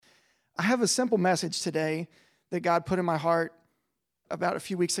I have a simple message today that God put in my heart about a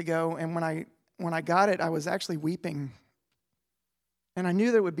few weeks ago, and when I got it, I was actually weeping. And I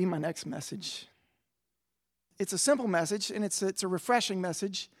knew that would be my next message. It's a simple message, and it's a refreshing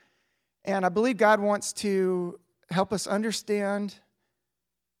message. And I believe God wants to help us understand,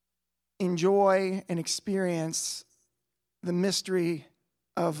 enjoy, and experience the mystery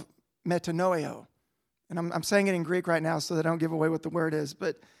of metanoeo. And I'm saying it in Greek right now so that I don't give away what the word is.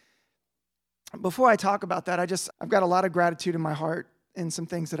 But before I talk about that, I've got a lot of gratitude in my heart and some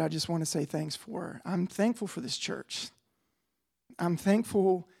things that I just want to say thanks for. I'm thankful for this church. I'm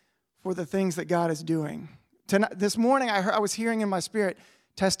thankful for the things that God is doing. This morning, I was hearing in my spirit,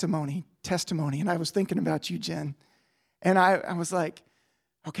 testimony. And I was thinking about you, Jen. And I was like,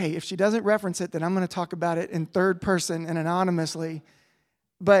 okay, if she doesn't reference it, then I'm going to talk about it in third person and anonymously.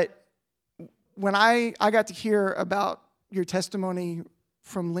 But when I got to hear about your testimony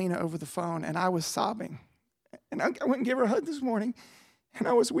from Lena over the phone, and I was sobbing. And I went and gave her a hug this morning, and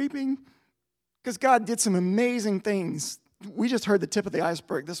I was weeping because God did some amazing things. We just heard the tip of the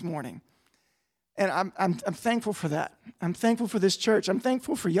iceberg this morning. And I'm thankful for that. I'm thankful for this church. I'm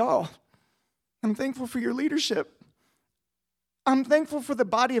thankful for y'all. I'm thankful for your leadership. I'm thankful for the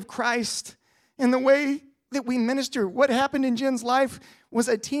body of Christ and the way that we minister. What happened in Jen's life was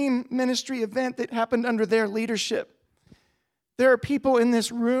a team ministry event that happened under their leadership. There are people in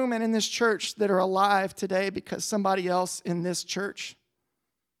this room and in this church that are alive today because somebody else in this church.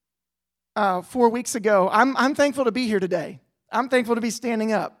 4 weeks ago, I'm thankful to be here today. I'm thankful to be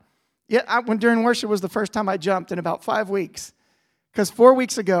standing up. When during worship was the first time I jumped in about 5 weeks. Because 4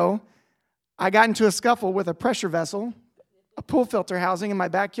 weeks ago, I got into a scuffle with a pressure vessel, a pool filter housing in my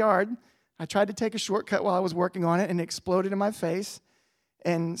backyard. I tried to take a shortcut while I was working on it, and it exploded in my face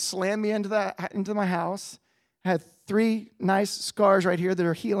and slammed me into my house. I had 3 nice scars right here that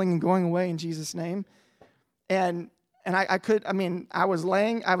are healing and going away in Jesus' name. And I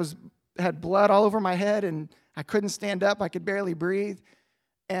had blood all over my head, and I couldn't stand up. I could barely breathe.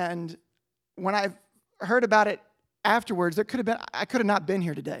 And when I heard about it afterwards, I could have not been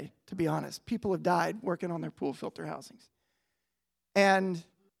here today, to be honest. People have died working on their pool filter housings. And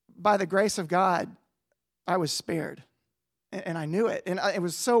by the grace of God, I was spared. And I knew it. And it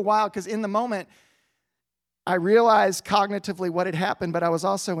was so wild because in the moment, I realized cognitively what had happened, but I was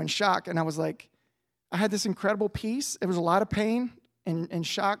also in shock. And I was like, I had this incredible peace. There was a lot of pain and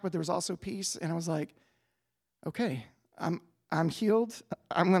shock, but there was also peace. And I was like, okay, I'm healed.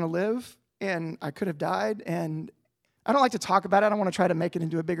 I'm going to live. And I could have died. And I don't like to talk about it. I don't want to try to make it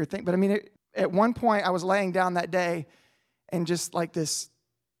into a bigger thing. But I mean, at one point, I was laying down that day, and just like this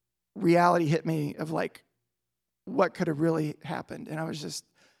reality hit me of like what could have really happened. And I was just,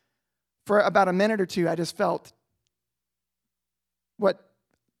 for about a minute or two, I just felt what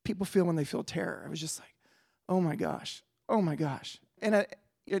people feel when they feel terror. I was just like, oh my gosh. And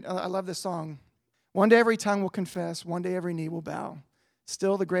I love this song. One day every tongue will confess, one day every knee will bow.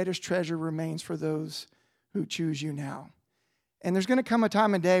 Still the greatest treasure remains for those who choose you now. And there's going to come a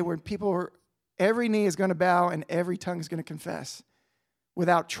time and day where every knee is going to bow and every tongue is going to confess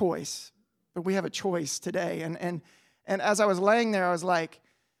without choice. But we have a choice today. And as I was laying there, I was like,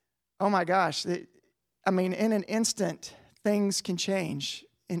 oh my gosh. In an instant, things can change.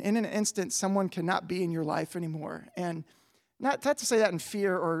 And in an instant, someone cannot be in your life anymore. And not to say that in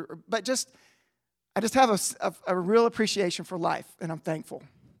fear, but I just have a real appreciation for life, and I'm thankful.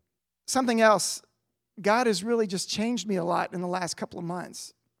 Something else, God has really just changed me a lot in the last couple of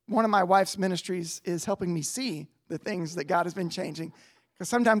months. One of my wife's ministries is helping me see the things that God has been changing. Because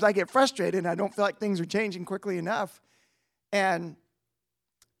sometimes I get frustrated and I don't feel like things are changing quickly enough. And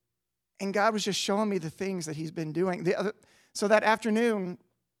God was just showing me the things that he's been doing. So that afternoon,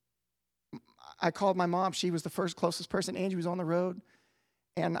 I called my mom. She was the closest person. Angie was on the road.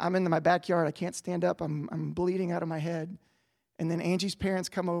 And I'm in my backyard. I can't stand up. I'm bleeding out of my head. And then Angie's parents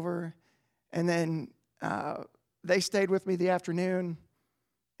come over. And then they stayed with me the afternoon.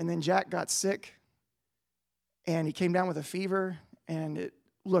 And then Jack got sick. And he came down with a fever. And it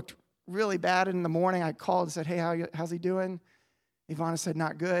looked really bad. And in the morning, I called and said, hey, how's he doing? Ivana said,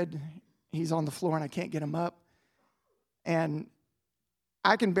 not good. He's on the floor and I can't get him up. And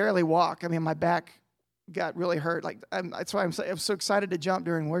I can barely walk. My back got really hurt. That's why I'm so excited to jump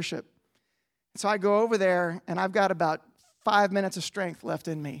during worship. So I go over there, and I've got about 5 minutes of strength left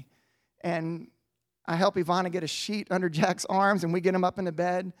in me. And I help Ivana get a sheet under Jack's arms, and we get him up into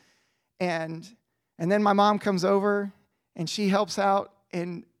bed. And then my mom comes over, and she helps out.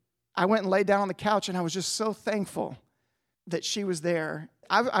 And I went and laid down on the couch, and I was just so thankful that she was there.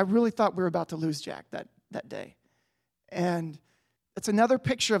 I really thought we were about to lose Jack that day. And It's another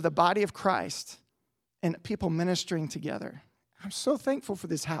picture of the body of Christ and people ministering together. I'm so thankful for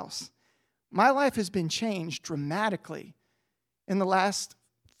this house. My life has been changed dramatically in the last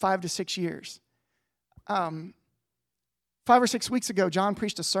 5 to 6 years. 5 or 6 weeks ago, John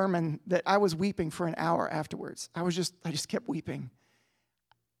preached a sermon that I was weeping for an hour afterwards. I just kept weeping.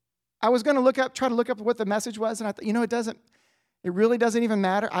 I was going to try to look up what the message was, and I thought, it really doesn't even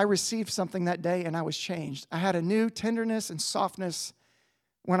matter. I received something that day, and I was changed. I had a new tenderness and softness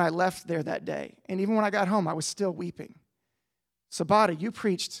when I left there that day. And even when I got home, I was still weeping. Sabata, you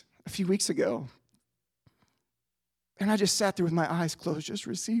preached a few weeks ago, and I just sat there with my eyes closed, just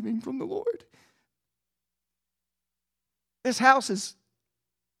receiving from the Lord. This house is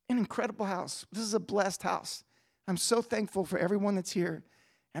an incredible house. This is a blessed house. I'm so thankful for everyone that's here.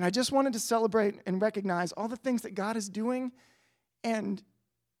 And I just wanted to celebrate and recognize all the things that God is doing, and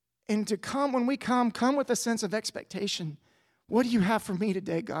to come, when we come with a sense of expectation. What do you have for me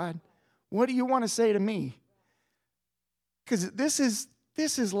today, God? What do you want to say to me? Because this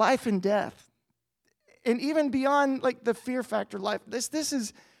is life and death. And even beyond like the fear factor life,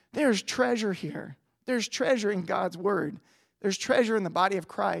 there's treasure here. There's treasure in God's word. There's treasure in the body of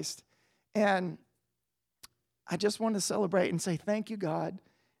Christ. And I just want to celebrate and say thank you, God.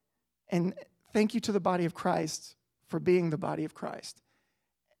 And thank you to the body of Christ for being the body of Christ.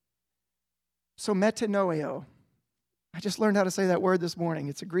 So metanoeo. I just learned how to say that word this morning.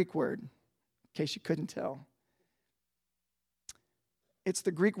 It's a Greek word, in case you couldn't tell. It's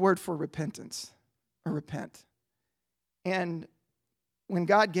the Greek word for repentance, or repent. And when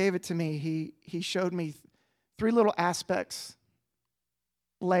God gave it to me, he showed me 3 little aspects,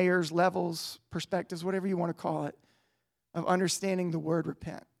 layers, levels, perspectives, whatever you want to call it, of understanding the word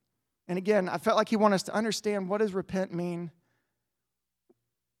repent. And again, I felt like he wanted us to understand, what does repent mean?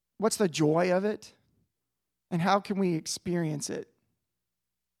 What's the joy of it? And how can we experience it?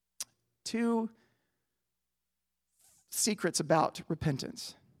 2 secrets about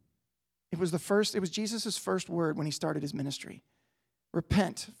repentance. It was Jesus' first word when he started his ministry.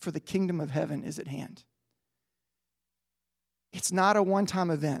 Repent, for the kingdom of heaven is at hand. It's not a one-time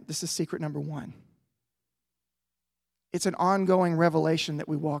event. This is secret number 1. It's an ongoing revelation that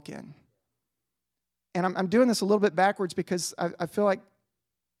we walk in. And I'm doing this a little bit backwards because I feel like,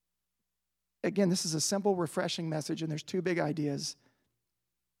 again, this is a simple, refreshing message, and there's 2 big ideas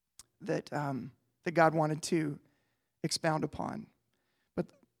that God wanted to expound upon. But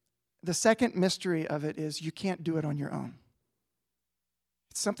the second mystery of it is you can't do it on your own.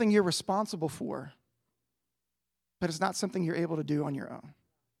 It's something you're responsible for, but it's not something you're able to do on your own.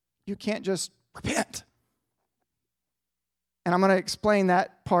 You can't just repent. And I'm going to explain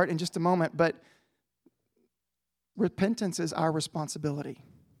that part in just a moment, but repentance is our responsibility.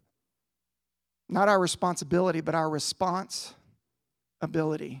 Not our responsibility, but our response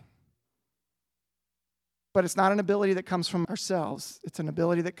ability. But it's not an ability that comes from ourselves. It's an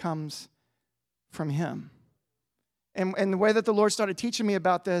ability that comes from him. And the way that the Lord started teaching me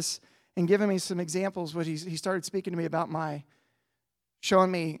about this and giving me some examples, he started speaking to me about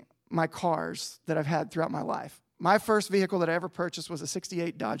showing me my cars that I've had throughout my life. My first vehicle that I ever purchased was a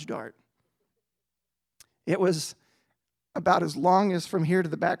 68 Dodge Dart. It was about as long as from here to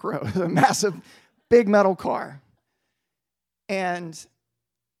the back row, a massive, big metal car. And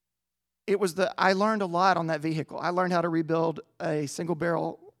I learned a lot on that vehicle. I learned how to rebuild a single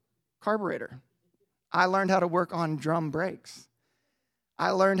barrel carburetor. I learned how to work on drum brakes.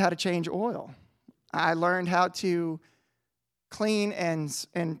 I learned how to change oil. I learned how to clean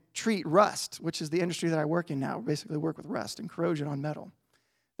and treat rust, which is the industry that I work in now. We basically work with rust and corrosion on metal.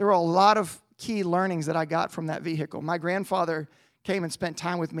 There were a lot of key learnings that I got from that vehicle. My grandfather came and spent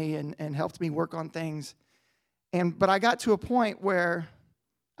time with me and helped me work on things. But I got to a point where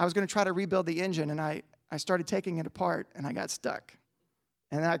I was going to try to rebuild the engine, and I started taking it apart, and I got stuck.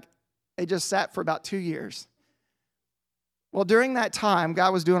 And it just sat for about 2 years. Well, during that time,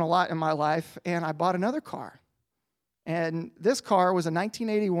 God was doing a lot in my life, and I bought another car. And this car was a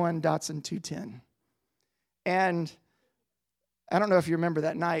 1981 Datsun 210. And I don't know if you remember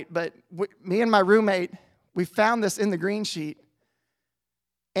that night, but me and my roommate, we found this in the green sheet.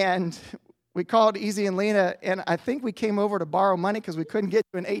 And we called Easy and Lena, and I think we came over to borrow money because we couldn't get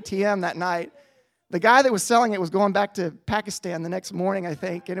to an ATM that night. The guy that was selling it was going back to Pakistan the next morning, I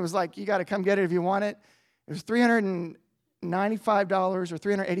think, and it was like, you got to come get it if you want it. It was $395 or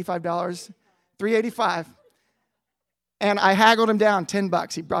 $385, $385. And I haggled him down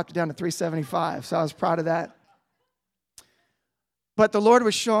 $10. He brought it down to $375, so I was proud of that. But the Lord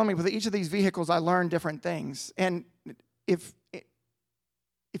was showing me with each of these vehicles, I learned different things. And if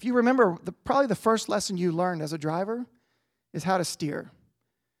you remember, probably the first lesson you learned as a driver is how to steer.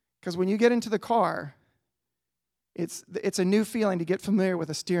 Because when you get into the car, it's a new feeling to get familiar with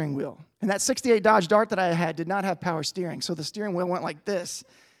a steering wheel. And that 68 Dodge Dart that I had did not have power steering, so the steering wheel went like this,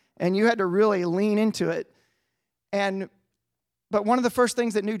 and you had to really lean into it. But one of the first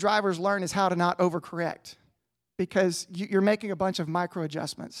things that new drivers learn is how to not overcorrect, because you're making a bunch of micro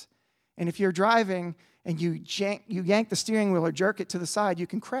adjustments. And if you're driving and you yank the steering wheel or jerk it to the side, you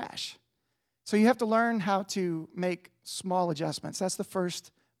can crash. So you have to learn how to make small adjustments. That's the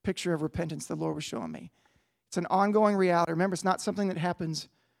first picture of repentance the Lord was showing me. It's an ongoing reality. Remember, it's not something that happens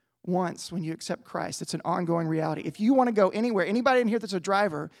once when you accept Christ. It's an ongoing reality. If you want to go anywhere, anybody in here that's a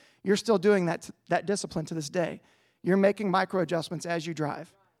driver, you're still doing that discipline to this day. You're making micro adjustments as you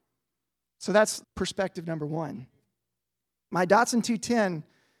drive. So that's perspective number one. My Datsun 210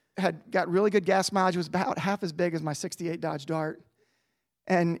 had got really good gas mileage. It was about half as big as my 68 Dodge Dart.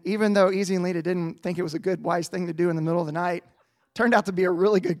 And even though Easy and Lita didn't think it was a good, wise thing to do in the middle of the night, turned out to be a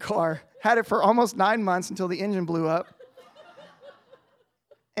really good car. Had it for almost 9 months until the engine blew up.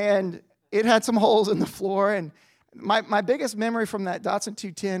 And it had some holes in the floor. And my biggest memory from that Datsun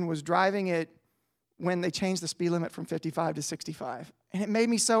 210 was driving it when they changed the speed limit from 55 to 65. And it made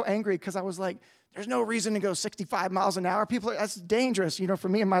me so angry because I was like, there's no reason to go 65 miles an hour. That's dangerous, for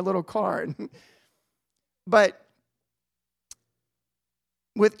me and my little car. But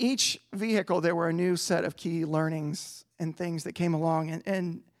with each vehicle, there were a new set of key learnings and things that came along.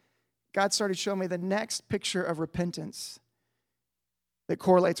 And God started showing me the next picture of repentance that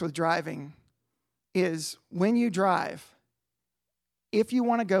correlates with driving is when you drive, if you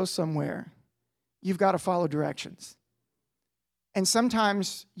want to go somewhere, you've got to follow directions. And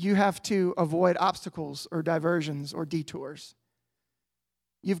sometimes you have to avoid obstacles or diversions or detours.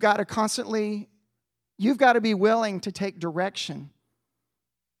 You've got to be willing to take direction.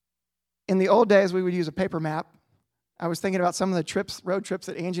 In the old days, we would use a paper map. I was thinking about some of the road trips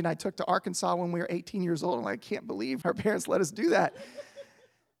that Angie and I took to Arkansas when we were 18 years old. I can't believe our parents let us do that.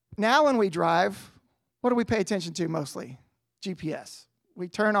 Now when we drive, what do we pay attention to mostly? GPS. We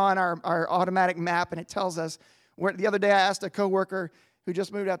turn on our automatic map, and it tells us where. The other day, I asked a coworker who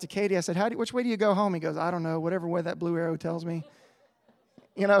just moved out to Katy, I said, which way do you go home? He goes, I don't know, whatever way that blue arrow tells me.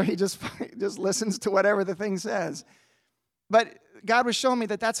 He just listens to whatever the thing says. But God was showing me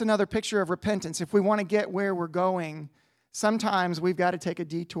that that's another picture of repentance. If we want to get where we're going, sometimes we've got to take a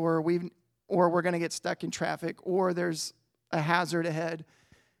detour, or we're going to get stuck in traffic, or there's a hazard ahead.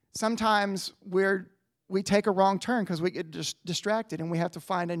 Sometimes we take a wrong turn because we get distracted and we have to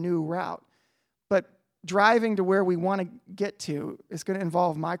find a new route. But driving to where we want to get to is going to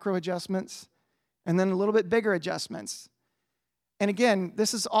involve micro adjustments and then a little bit bigger adjustments. And again,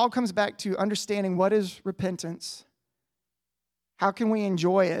 all comes back to understanding what is repentance, how can we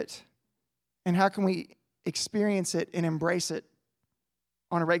enjoy it, and how can we experience it and embrace it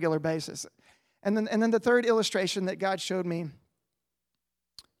on a regular basis. And then the third illustration that God showed me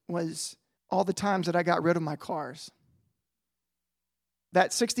was all the times that I got rid of my cars.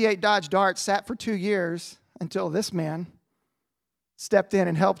 That 68 Dodge Dart sat for 2 years until this man stepped in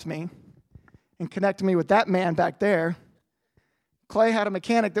and helped me and connected me with that man back there. Clay had a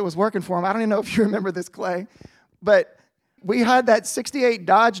mechanic that was working for him. I don't even know if you remember this, Clay, but we had that 68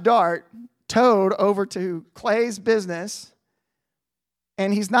 Dodge Dart towed over to Clay's business,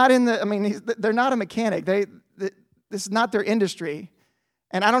 and he's not they're not a mechanic. This is not their industry.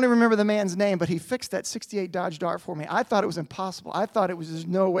 And I don't even remember the man's name, but he fixed that 68 Dodge Dart for me. I thought it was impossible. I thought there's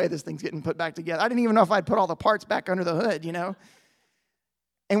no way this thing's getting put back together. I didn't even know if I'd put all the parts back under the hood,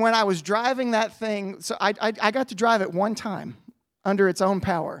 And when I was driving that thing, so I got to drive it one time under its own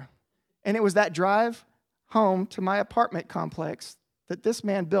power. And it was that drive home to my apartment complex that this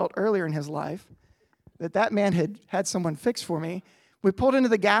man built earlier in his life, that man had someone fix for me. We pulled into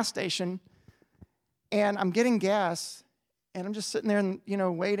the gas station, and I'm getting gas, and I'm just sitting there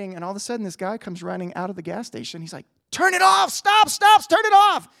and, waiting, and all of a sudden this guy comes running out of the gas station. He's like, turn it off, stop, turn it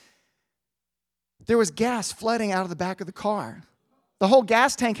off. There was gas flooding out of the back of the car. The whole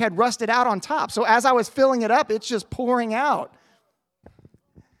gas tank had rusted out on top. So as I was filling it up, it's just pouring out.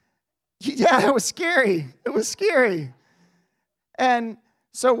 Yeah, it was scary. It was scary. And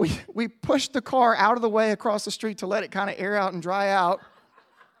so we pushed the car out of the way across the street to let it kind of air out and dry out.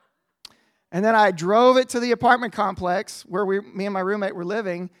 And then I drove it to the apartment complex where me and my roommate were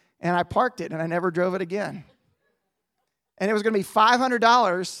living, and I parked it, and I never drove it again. And it was going to be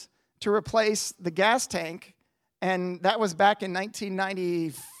 $500 to replace the gas tank, and that was back in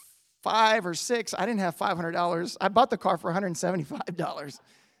 1995 or 6. I didn't have $500. I bought the car for $175.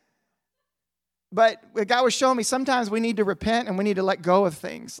 But God was showing me sometimes we need to repent and we need to let go of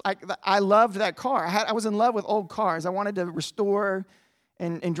things. I loved that car. I was in love with old cars. I wanted to restore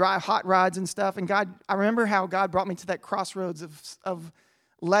and drive hot rods and stuff. And I remember how God brought me to that crossroads of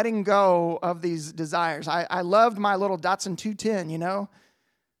letting go of these desires. I loved my little Datsun 210, you know.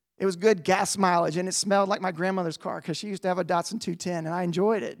 It was good gas mileage, and it smelled like my grandmother's car because she used to have a Datsun 210, and I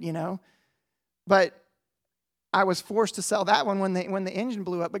enjoyed it, you know. But I was forced to sell that one when the engine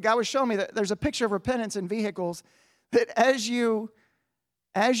blew up. But God was showing me that there's a picture of repentance in vehicles, that as you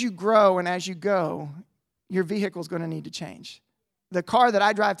grow and as you go, your vehicle is going to need to change. The car that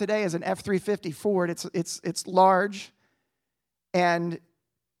I drive today is an F-350 Ford. It's large, and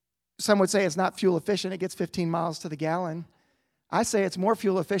some would say it's not fuel efficient. It gets 15 miles to the gallon. I say it's more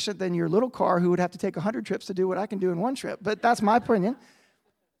fuel efficient than your little car who would have to take 100 trips to do what I can do in one trip. But that's my opinion.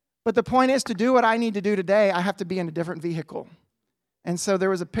 But the point is, to do what I need to do today, I have to be in a different vehicle. And so there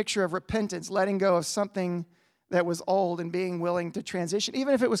was a picture of repentance, letting go of something that was old and being willing to transition,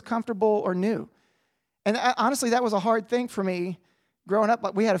 even if it was comfortable or new. And honestly, that was a hard thing for me growing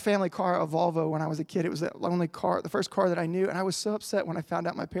up. We had a family car, a Volvo, when I was a kid. It was the first car that I knew. And I was so upset when I found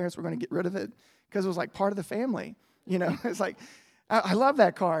out my parents were going to get rid of it because it was like part of the family. You know, it's like, I love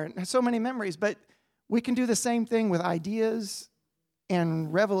that car. It has so many memories. But we can do the same thing with ideas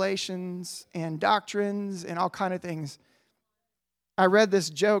and revelations and doctrines and all kind of things. I read this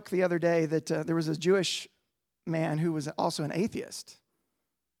joke the other day that there was a Jewish man who was also an atheist.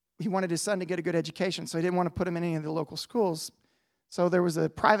 He wanted his son to get a good education, so he didn't want to put him in any of the local schools. So there was a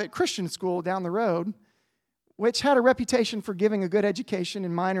private Christian school down the road, which had a reputation for giving a good education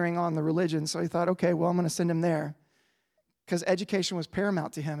and minoring on the religion. So he thought, okay, well, I'm going to send him there because education was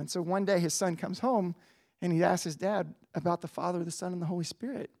paramount to him. And so one day his son comes home, and he asked his dad about the Father, the Son, and the Holy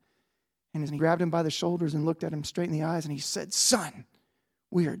Spirit. And he grabbed him by the shoulders and looked at him straight in the eyes, and he said, "Son,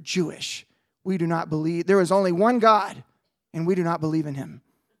 we are Jewish. We do not believe. There is only one God, and we do not believe in him."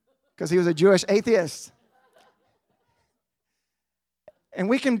 Because he was a Jewish atheist. And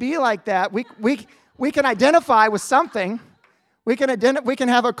we can be like that. We can identify with something. We can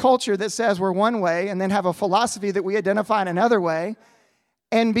have a culture that says we're one way, and then have a philosophy that we identify in another way,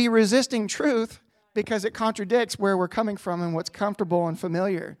 and be resisting truth because it contradicts where we're coming from and what's comfortable and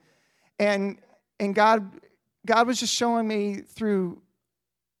familiar. And God was just showing me through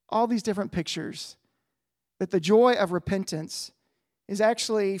all these different pictures that the joy of repentance is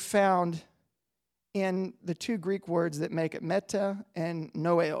actually found in the two Greek words that make it, meta and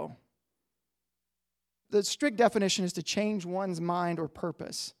noeo. The strict definition is to change one's mind or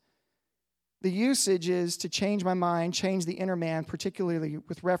purpose. The usage is to change my mind, change the inner man, particularly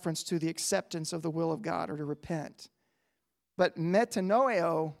with reference to the acceptance of the will of God or to repent. But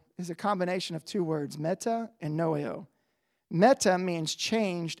metanoeo is a combination of two words, meta and noeo. Meta means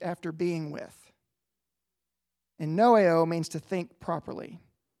changed after being with. And noeo means to think properly.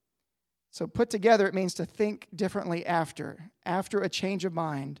 So put together, it means to think differently after a change of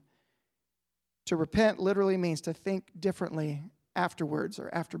mind. To repent literally means to think differently afterwards or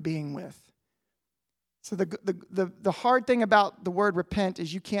after being with. So the hard thing about the word repent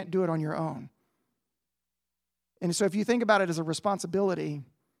is you can't do it on your own. And so if you think about it as a responsibility,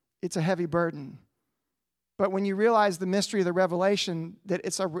 it's a heavy burden. But when you realize the mystery of the revelation, that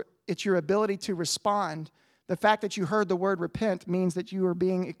it's your ability to respond, the fact that you heard the word repent means that you are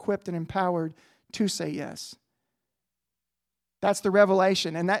being equipped and empowered to say yes. That's the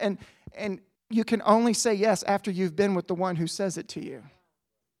revelation. And you can only say yes after you've been with the one who says it to you.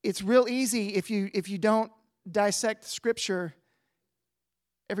 It's real easy if you don't dissect Scripture.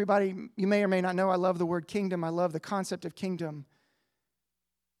 Everybody, you may or may not know, I love the word kingdom. I love the concept of kingdom.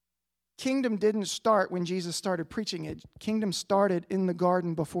 Kingdom didn't start when Jesus started preaching it. Kingdom started in the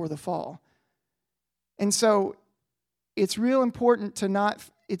garden before the fall. And so it's real important to not,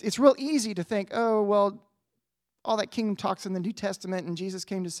 it's real easy to think, oh, well, all that kingdom talks in the New Testament and Jesus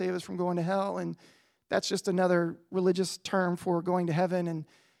came to save us from going to hell, and that's just another religious term for going to heaven.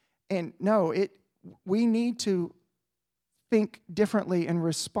 And no, we need to think differently and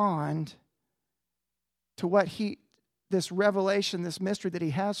respond to what this revelation, this mystery that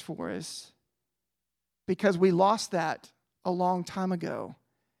he has for us, because we lost that a long time ago.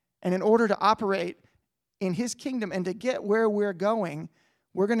 And in order to operate in his kingdom and to get where we're going,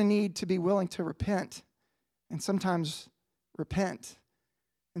 we're going to need to be willing to repent. And sometimes repent.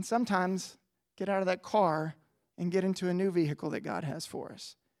 And sometimes get out of that car and get into a new vehicle that God has for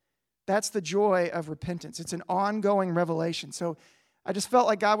us. That's the joy of repentance. It's an ongoing revelation. So I just felt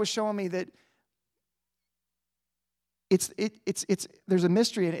like God was showing me that there's a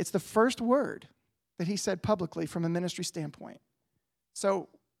mystery in it. It's the first word that he said publicly from a ministry standpoint. So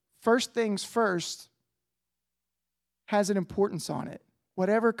first things first has an importance on it.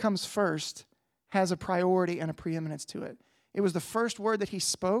 Whatever comes first has a priority and a preeminence to it. It was the first word that he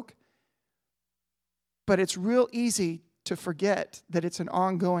spoke, but it's real easy to forget that it's an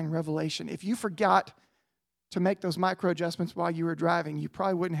ongoing revelation. If you forgot to make those micro adjustments while you were driving, you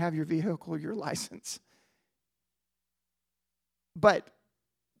probably wouldn't have your vehicle or your license. But,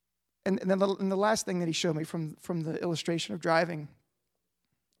 and then the last thing that he showed me from the illustration of driving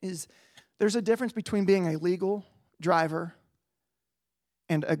is there's a difference between being a legal driver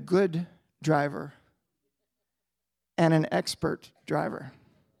and a good driver and an expert driver.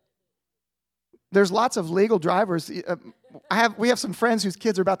 There's lots of legal drivers. We have some friends whose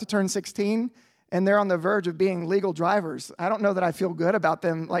kids are about to turn 16, and they're on the verge of being legal drivers. I don't know that I feel good about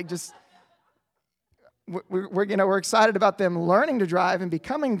them. Like, just we're excited about them learning to drive and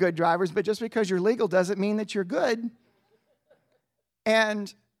becoming good drivers. But just because you're legal doesn't mean that you're good.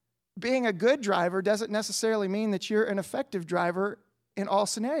 And being a good driver doesn't necessarily mean that you're an effective driver in all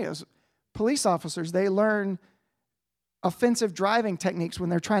scenarios. Police officers, they learn offensive driving techniques when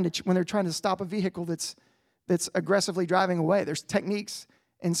they're trying to stop a vehicle that's aggressively driving away. There's techniques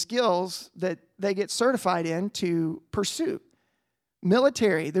and skills that they get certified in to pursue.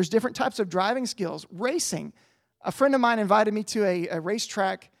 Military, there's different types of driving skills. Racing. A friend of mine invited me to a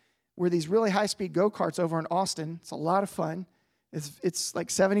racetrack where these really high-speed go-karts over in Austin. It's a lot of fun. It's like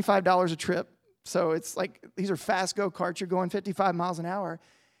 $75 a trip. So it's like, these are fast go-karts. You're going 55 miles an hour.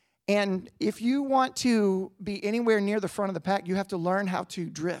 And if you want to be anywhere near the front of the pack, you have to learn how to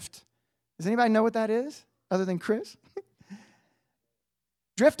drift. Does anybody know what that is, other than Chris?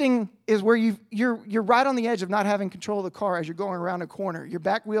 Drifting is where you're right on the edge of not having control of the car as you're going around a corner. Your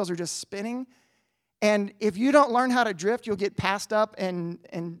back wheels are just spinning. And if you don't learn how to drift, you'll get passed up, and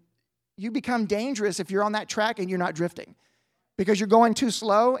you become dangerous if you're on that track and you're not drifting, because you're going too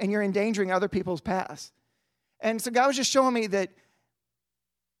slow and you're endangering other people's paths. And so God was just showing me that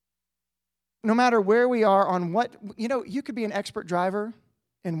no matter where we are on what, you could be an expert driver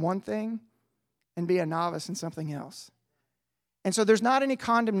in one thing and be a novice in something else. And so there's not any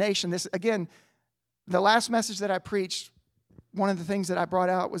condemnation. This, again, the last message that I preached, one of the things that I brought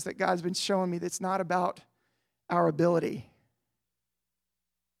out was that God's been showing me that it's not about our ability.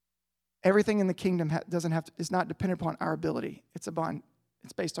 Everything in the kingdom is not dependent upon our ability. It's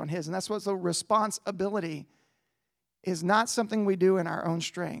based on His. And that's what the responsibility is, not something we do in our own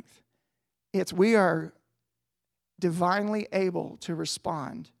strength. We are divinely able to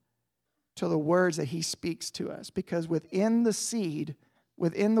respond to the words that He speaks to us, because within the seed,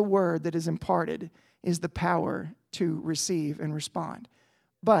 within the word that is imparted, is the power to receive and respond.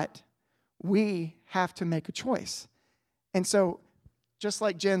 But we have to make a choice. And so, just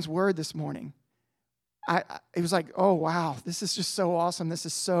like Jen's word this morning, it was like, oh, wow, this is just so awesome. This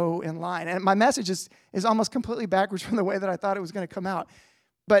is so in line. And my message is almost completely backwards from the way that I thought it was going to come out.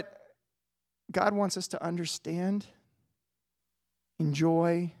 But God wants us to understand,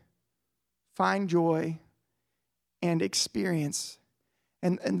 enjoy, find joy, and experience.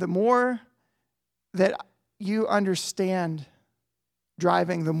 And the more that you understand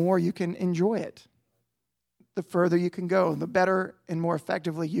driving, the more you can enjoy it. The further you can go, the better and more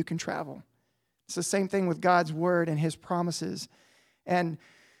effectively you can travel. It's the same thing with God's word and His promises. And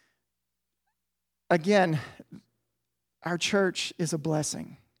again, our church is a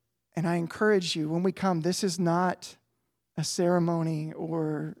blessing. And I encourage you, when we come, this is not a ceremony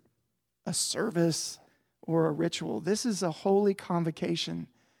or a service or a ritual. This is a holy convocation.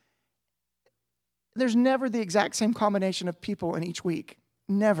 There's never the exact same combination of people in each week.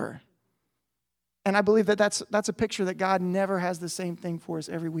 Never. And I believe that that's a picture that God never has the same thing for us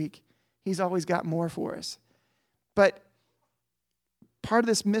every week. He's always got more for us. But part of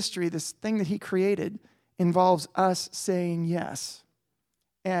this mystery, this thing that He created, involves us saying yes.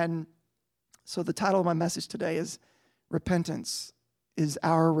 And so the title of my message today is Repentance is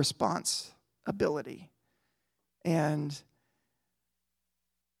Our Responsibility. And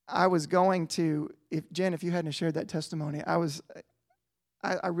I was going to, Jen, if you hadn't shared that testimony,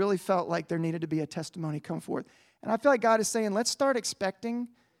 I really felt like there needed to be a testimony come forth. And I feel like God is saying, let's start expecting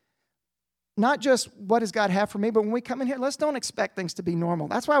not just what does God have for me, but when we come in here, let's don't expect things to be normal.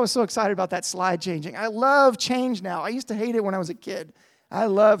 That's why I was so excited about that slide changing. I love change now. I used to hate it when I was a kid. I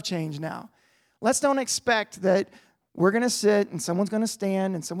love change now. Let's don't expect that we're going to sit and someone's going to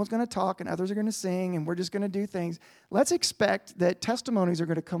stand and someone's going to talk and others are going to sing and we're just going to do things. Let's expect that testimonies are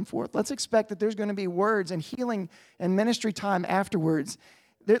going to come forth. Let's expect that there's going to be words and healing and ministry time afterwards.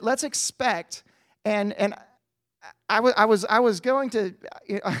 Let's expect, and I was going to,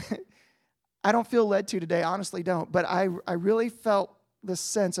 I don't feel led to today, honestly don't, but I really felt this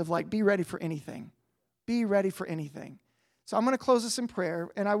sense of like, be ready for anything. Be ready for anything. So I'm going to close this in prayer,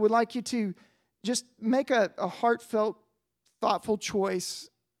 and I would like you to just make a heartfelt, thoughtful choice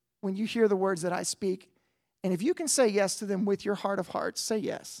when you hear the words that I speak. And if you can say yes to them with your heart of hearts, say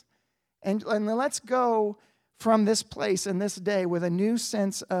yes. And let's go from this place and this day with a new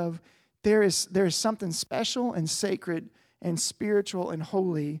sense of there is something special and sacred and spiritual and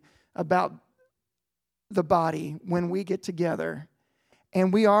holy about the body when we get together.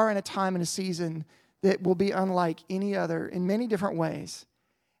 And we are in a time and a season that will be unlike any other in many different ways.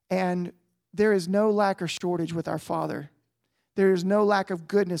 And there is no lack or shortage with our Father. There is no lack of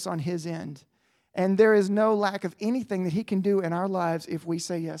goodness on His end. And there is no lack of anything that He can do in our lives if we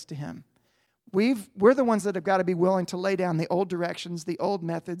say yes to Him. We're the ones that have got to be willing to lay down the old directions, the old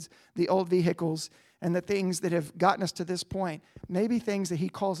methods, the old vehicles, and the things that have gotten us to this point. Maybe things that He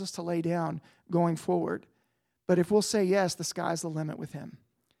calls us to lay down going forward. But if we'll say yes, the sky's the limit with Him.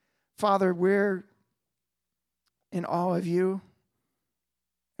 Father, we're in awe of You,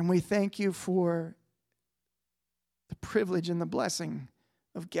 and we thank You for the privilege and the blessing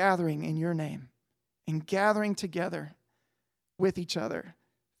of gathering in Your name and gathering together with each other.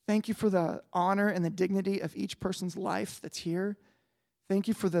 Thank You for the honor and the dignity of each person's life that's here. Thank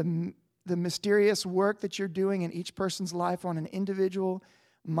You for the mysterious work that You're doing in each person's life on an individual,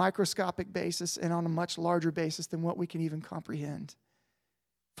 microscopic basis and on a much larger basis than what we can even comprehend.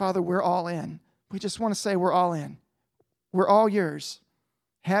 Father, we're all in. We just want to say we're all in. We're all Yours.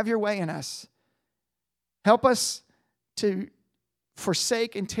 Have Your way in us. Help us to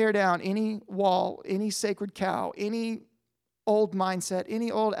forsake and tear down any wall, any sacred cow, any old mindset,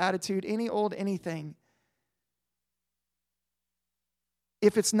 any old attitude, any old anything.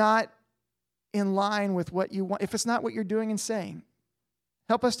 If it's not in line with what You want, if it's not what You're doing and saying,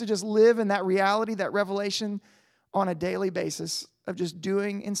 help us to just live in that reality, that revelation on a daily basis of just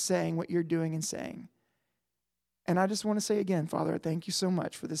doing and saying what You're doing and saying. And I just want to say again, Father, I thank You so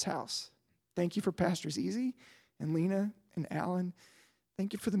much for this house. Thank You for Pastors Easy and Lena and Alan.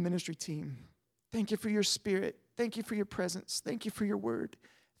 Thank You for the ministry team. Thank You for Your Spirit. Thank You for Your presence. Thank You for Your word.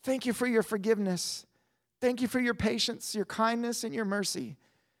 Thank You for Your forgiveness. Thank You for Your patience, Your kindness, and Your mercy.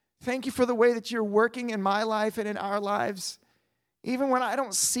 Thank You for the way that You're working in my life and in our lives. Even when I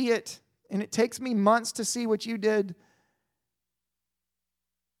don't see it, and it takes me months to see what You did,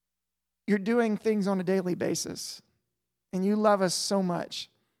 You're doing things on a daily basis. And You love us so much.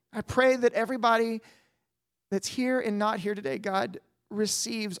 I pray that everybody that's here and not here today, God,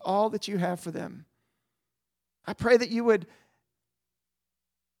 receives all that You have for them. I pray that You would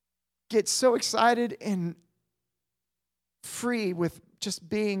get so excited and free with just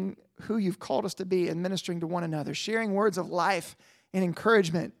being who You've called us to be and ministering to one another, sharing words of life and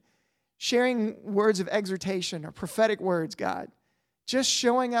encouragement, sharing words of exhortation or prophetic words, God. Just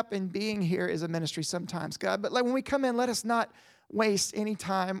showing up and being here is a ministry sometimes, God. But like when we come in, let us not waste any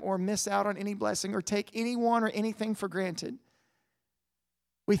time or miss out on any blessing or take anyone or anything for granted.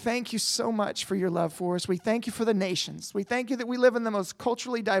 We thank You so much for Your love for us. We thank You for the nations. We thank You that we live in the most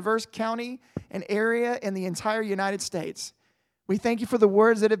culturally diverse county and area in the entire United States. We thank You for the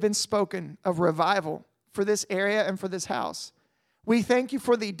words that have been spoken of revival for this area and for this house. We thank You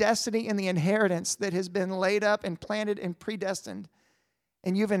for the destiny and the inheritance that has been laid up and planted and predestined.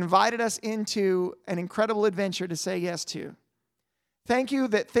 And You've invited us into an incredible adventure to say yes to. Thank You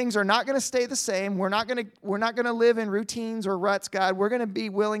that things are not going to stay the same. We're not going to live in routines or ruts, God. We're going to be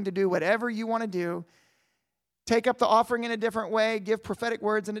willing to do whatever You want to do. Take up the offering in a different way. Give prophetic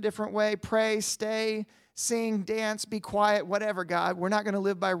words in a different way. Pray, stay, sing, dance, be quiet, whatever, God. We're not going to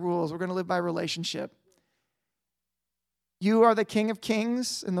live by rules. We're going to live by relationship. You are the King of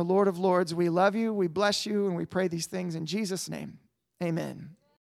Kings and the Lord of Lords. We love You, we bless You, and we pray these things in Jesus' name. Amen.